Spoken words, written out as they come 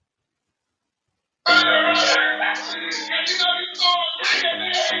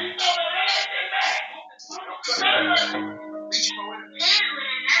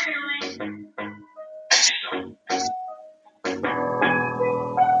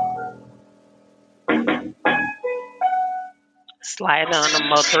Slide on the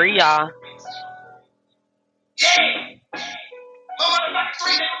Mo 3, y'all.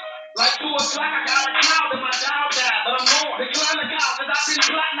 Like 2 o'clock, I got a cloud and my dog died, but I'm on. Decline the cloud, cause I've been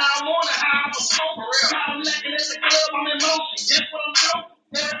black now, I'm on it, how I'm a smoker. I'm lacking at the club, I'm in motion. Guess what I'm doing?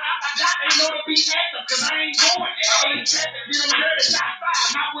 I got they know to be active, cause I ain't going. I only trapping, then I'm dirty, top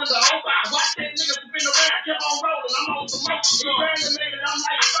 5, my window open. I watch that nigga spin around, keep on rolling, I'm on some motion. He ran the nigga, I'm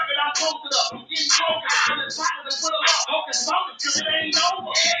like, fuck it, I'm posted up. I'm getting broke, I put his pockets and put him up. Hocus pocus, cause it ain't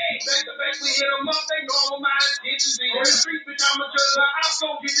over. Hey, back to back, we hit him up, they know I'm my intentions. On the street, bitch, I'm a judge, I'm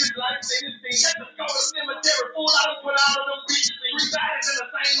gonna get this life, say this thing. Let us go to the cemetery, $4 put out of them bitches. 3 bodies in the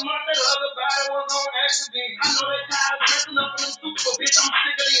same month, and the other body was on accident. I know they tired of dressing up in them suits, but bitch, I'm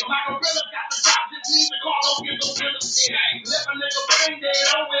sick of them. My gorilla got the drop, just need the car, don't give no bill. Left a nigga brain dead,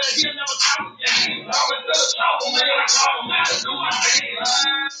 oh well, he'll never talk again. I was still a trouble, man, I call him out to do my thing.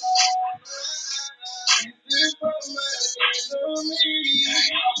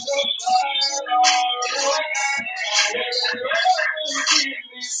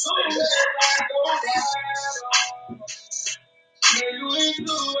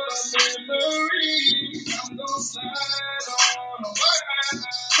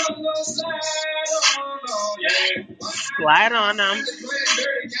 Slide on them.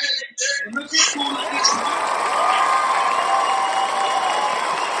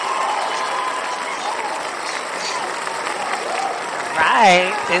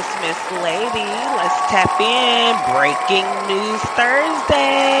 Right, it's Miss Lady. Let's tap in. Breaking News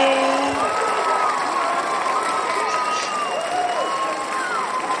Thursday.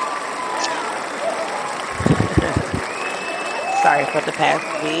 Sorry for the past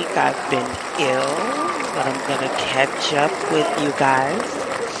week. I've been ill, but I'm going to catch up with you guys.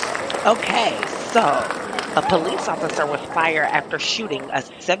 Okay, so a police officer was fired after shooting a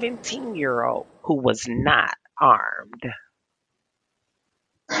 17-year-old who was not armed.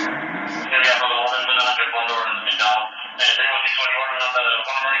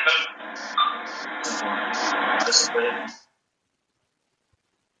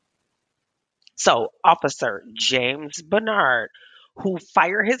 So, Officer James Bernard, who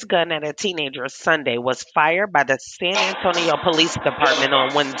fired his gun at a teenager Sunday, was fired by the San Antonio Police Department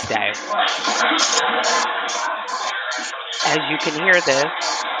on Wednesday. As you can hear this.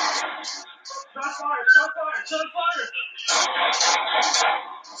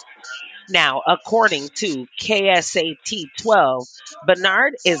 Now, according to KSAT 12,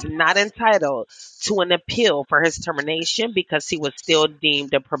 Bernard is not entitled to an appeal for his termination because he was still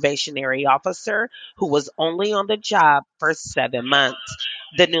deemed a probationary officer who was only on the job for 7 months.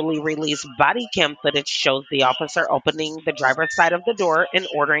 The newly released body cam footage shows the officer opening the driver's side of the door and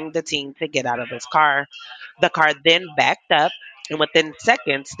ordering the teen to get out of his car. The car then backed up, and within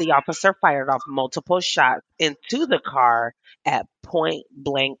seconds, the officer fired off multiple shots into the car at point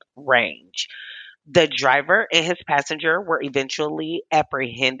blank range. The driver and his passenger were eventually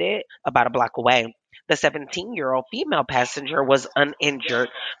apprehended about a block away. The 17-year-old female passenger was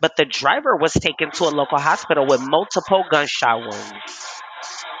uninjured, but the driver was taken to a local hospital with multiple gunshot wounds.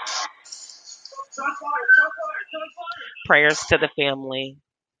 Prayers to the family.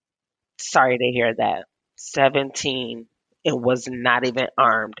 Sorry to hear that. 17 and was not even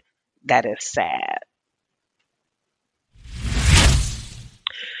armed. That is sad.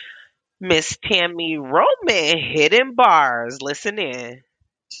 Miss Tami Roman hitting bars. Listen in.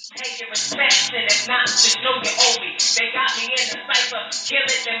 Taking respect and if not, just know you owe me. They got me in the cipher, kill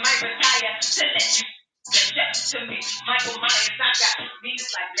it, they might retire. To let you step to me. Michael Myers, I got beats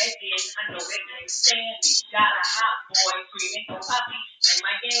like legend. I know they can't stand me. Got a hot boy screaming for puppy and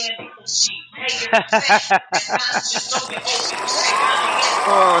my Andy. She taking respect and not, just know you owe me. They got me in the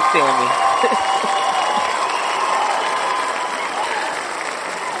Oh, Tammy.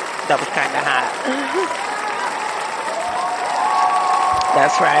 That was kind of hot.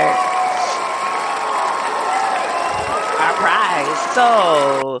 That's right. All right.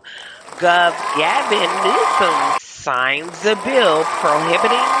 So, Gov Gavin Newsom signs a bill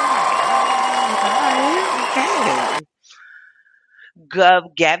prohibiting. Okay.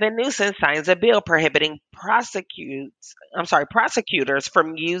 Gov Gavin Newsom signs a bill prohibiting prosecutors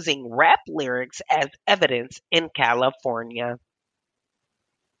from using rap lyrics as evidence in California.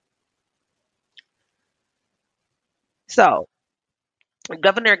 So,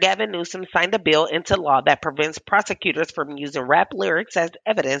 Governor Gavin Newsom signed a bill into law that prevents prosecutors from using rap lyrics as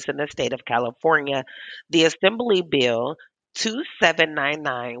evidence in the state of California. The Assembly Bill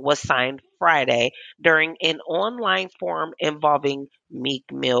 2799 was signed Friday during an online forum involving Meek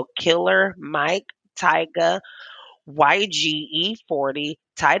Mill Killer, Mike, Tyga, YGE40,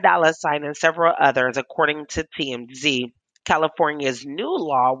 Ty Dolla $ign, and several others, according to TMZ. California's new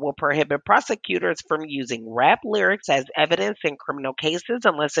law will prohibit prosecutors from using rap lyrics as evidence in criminal cases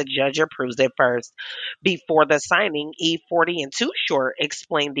unless a judge approves it first. Before the signing, E40 and Too Short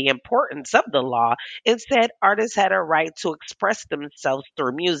explained the importance of the law and said artists had a right to express themselves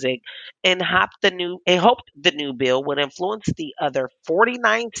through music, and hoped the new bill would influence the other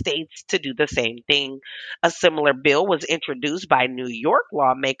 49 states to do the same thing. A similar bill was introduced by New York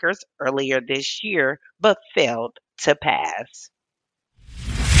lawmakers earlier this year but failed to pass.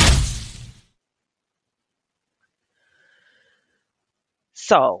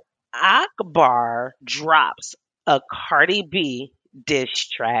 So, Akbar drops a Cardi B diss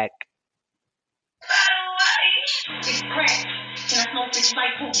track. It's crack. Can I smoke this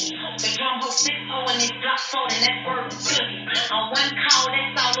like Pookie? The drum hole 6 and this block fold and that bird cookie. On one call,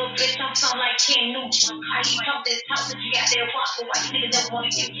 that's all little bitch. I'm something like King Newton. How you talk that talk, but you got that walk, but why you niggas don't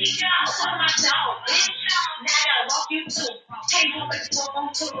want to get kicked out? What my dog, bitch? Now I gotta walk you too. Can't go back to smoke on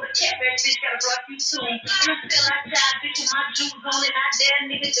tour. The cat back bitch gotta block you too. And I'm still outside, bitch, with my jewels on and I dare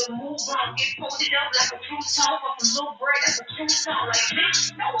nigga to move on. Get folded up like a fruit tone off a little bread. That's a true song. Like,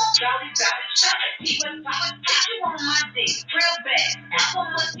 bitch, no one jolly got it. Shut it, people. Put you on my dick, real bad. Apple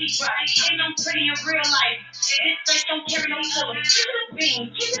must be dry. Ain't no pretty in real life. This face don't carry no color. Keep it a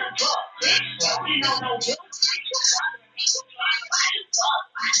bean, keep it a buck, bitch. You already know no bill.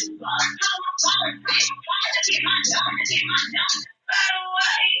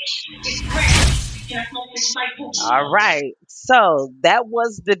 All right. So that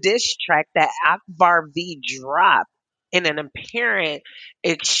was the diss track that Akbar V dropped in an apparent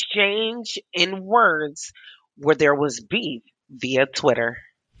exchange in words where there was beef via Twitter.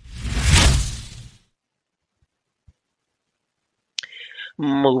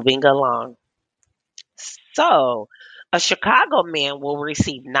 Moving along. So, a Chicago man will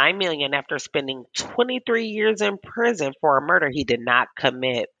receive 9 million after spending 23 years in prison for a murder he did not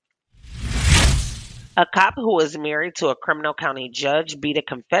commit. A cop who was married to a criminal county judge beat a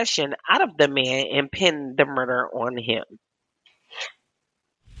confession out of the man and pinned the murder on him.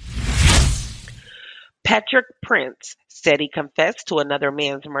 Patrick Prince said he confessed to another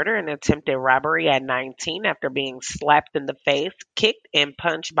man's murder and attempted robbery at 19 after being slapped in the face, kicked, and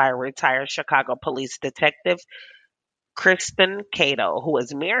punched by a retired Chicago police detective, Kristen Cato, who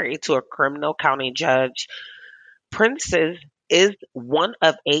is married to a criminal county judge. Prince's is one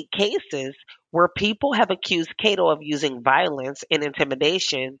of 8 cases where people have accused Cato of using violence and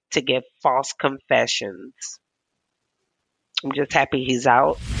intimidation to give false confessions. I'm just happy he's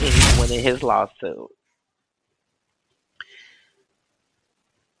out and he's winning his lawsuit.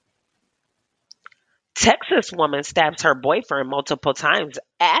 Texas woman stabs her boyfriend multiple times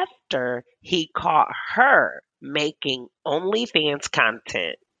after he caught her making OnlyFans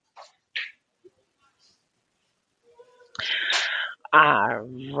content. All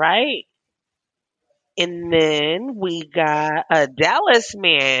right. And then we got a Dallas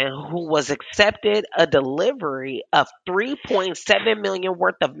man who was accepted a delivery of 3.7 million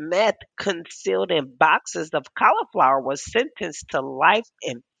worth of meth concealed in boxes of cauliflower was sentenced to life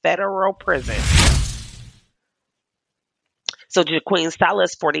in federal prison. So Jaqueen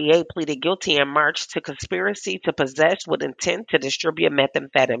Salas, 48, pleaded guilty in March to conspiracy to possess with intent to distribute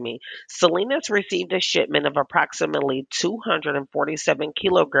methamphetamine. Salinas received a shipment of approximately 247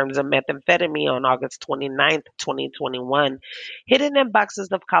 kilograms of methamphetamine on August 29, 2021, hidden in boxes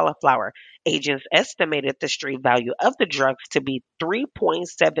of cauliflower. Agents estimated the street value of the drugs to be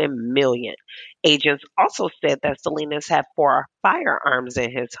 3.7 million. Agents also said that Salinas had 4 firearms in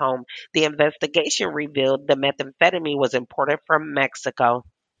his home. The investigation revealed the methamphetamine was imported from Mexico.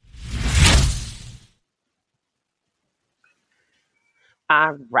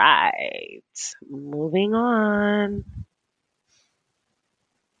 All right, moving on.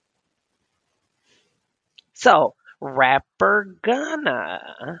 So, rapper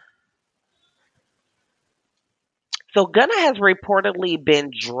Gunna. So Gunna has reportedly been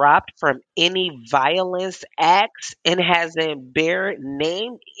dropped from any violence acts and hasn't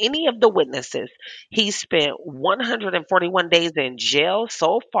named any of the witnesses. He spent 141 days in jail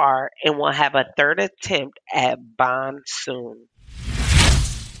so far and will have a third attempt at bond soon.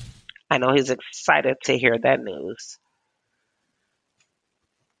 I know he's excited to hear that news.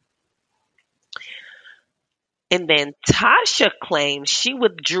 And then Tasha claims she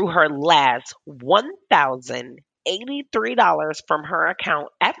withdrew her last $1,083 from her account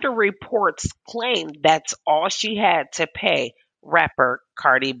after reports claimed that's all she had to pay rapper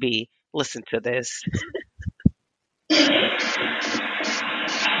Cardi B. Listen to this.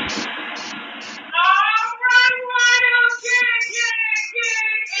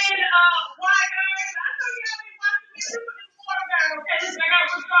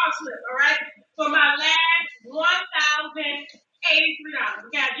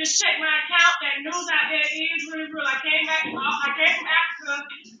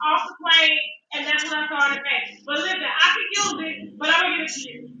 Africa off the plane, and that's when I started paying. But listen, I can use it, but I'm gonna give it to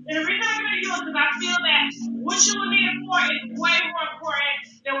you. And the reason I'm gonna use it is I feel that what you will need it for is way more important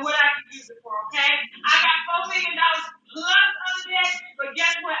than what I can use it for. Okay? I got $4 million plus under that, but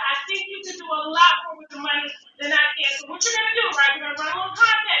guess what? I think you can do a lot more with the money than I can. So what you're gonna do, right? We're gonna run a little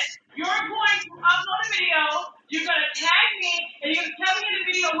contest. You're going to upload a video. You're going to tag me, and you're going to tell me in the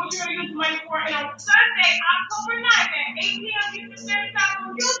video what you're going to use the money for. And on Sunday, October 9th at 8 p.m. Eastern Standard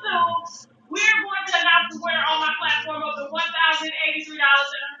Time on YouTube, we're going to announce the winner on my platform of the $1,083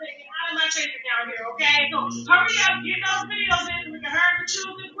 that I'm taking out of my chase account here, okay? So hurry up, get those videos in so we can hurry to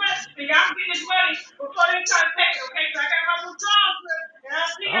choose this winner. So y'all can get this money before they try to take it, okay? So I got my little drawing slip, and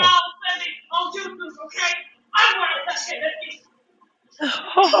I'll see Oh. y'all Sunday on YouTube, okay? I'm going to touch it. Let's get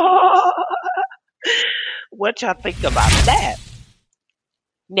What y'all think about that?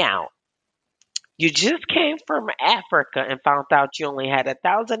 Now, you just came from Africa and found out you only had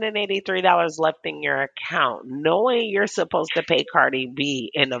 $1,083 left in your account, knowing you're supposed to pay Cardi B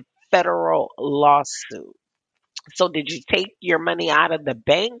in a federal lawsuit. So, did you take your money out of the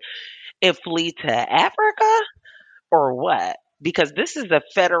bank and flee to Africa, or what? Because this is a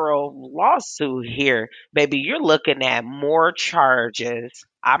federal lawsuit here, baby. You're looking at more charges.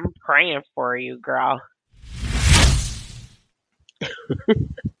 I'm praying for you, girl.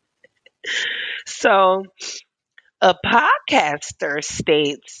 So, a podcaster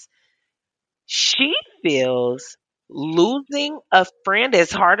states she feels losing a friend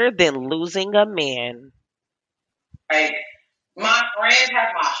is harder than losing a man. Like, my friends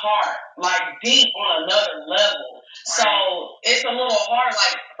have my heart, like deep on another level. So it's a little hard.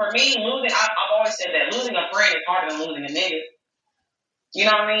 Like for me, I've always said that losing a friend is harder than losing a nigga. You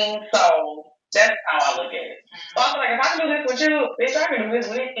know what I mean? So that's how I look at it. So I feel like if I can do this with you, bitch, I can do this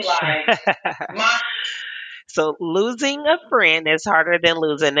with you. Like my So losing a friend is harder than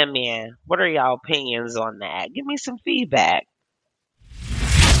losing a man. What are y'all opinions on that? Give me some feedback.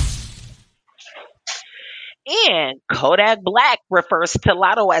 And Kodak Black refers to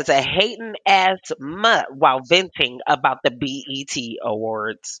Lotto as a hating ass mutt while venting about the BET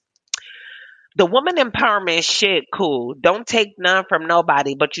Awards. The woman empowerment shit, cool. Don't take none from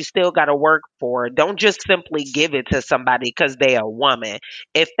nobody, but you still gotta work for it. Don't just simply give it to somebody because they a woman.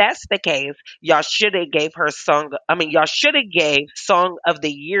 If that's the case, y'all should have gave her song. I mean, y'all should have gave Song of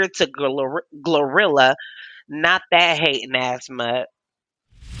the Year to Glorilla, not that hating ass mutt.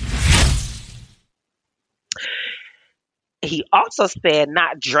 He also said,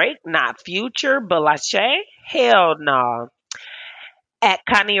 not Drake, not Future, but Lachey? Hell no. At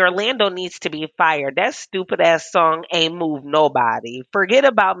Connie Orlando needs to be fired. That stupid ass song ain't moved nobody. Forget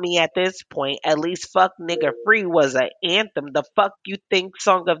about me at this point. At least Fuck Nigga Free was an anthem. The fuck you think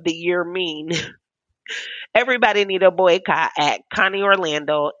Song of the Year mean? Everybody need a boycott at Connie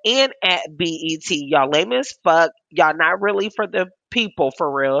Orlando and at BET. Y'all lame as fuck. Y'all not really for the people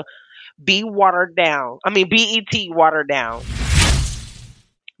for real. Be watered down. I mean BET watered down.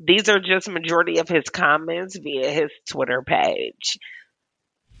 These are just majority of his comments via his Twitter page.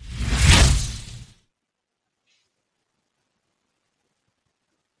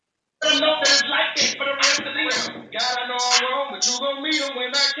 I know that it's like this for the rest of the year. God, I know I'm wrong, but you gon' meet him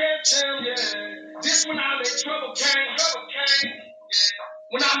when I catch him, yeah. This when I let trouble came, yeah.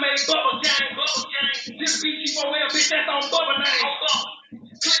 When I made bubble gang. This BG4L, bitch, that's on bubble name.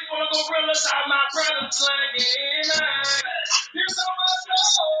 Click for the gorillas, out my brother's slang, yeah. Here's so much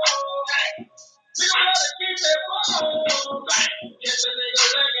love. We gon' let it keep that phone. Catch a nigga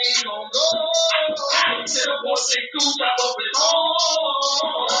like ain't gon' go. Tell the boy say cool, drop up his home.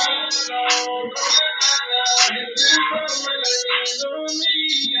 If this brother ain't on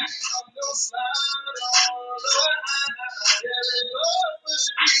me, I'm gon' slide on. Yeah, they love will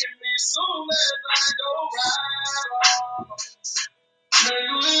give me soon as I go ride on. Now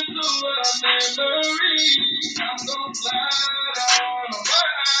you into a memory. I'm gon' slide on.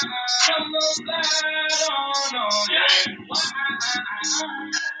 I'm gon' slide on.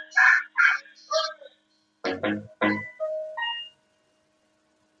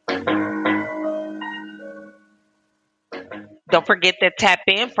 Don't forget to tap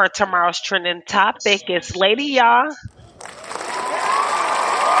in for tomorrow's trending topic. It's Lady, y'all.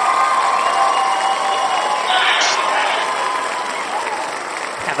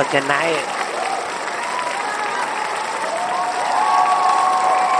 Have a good night.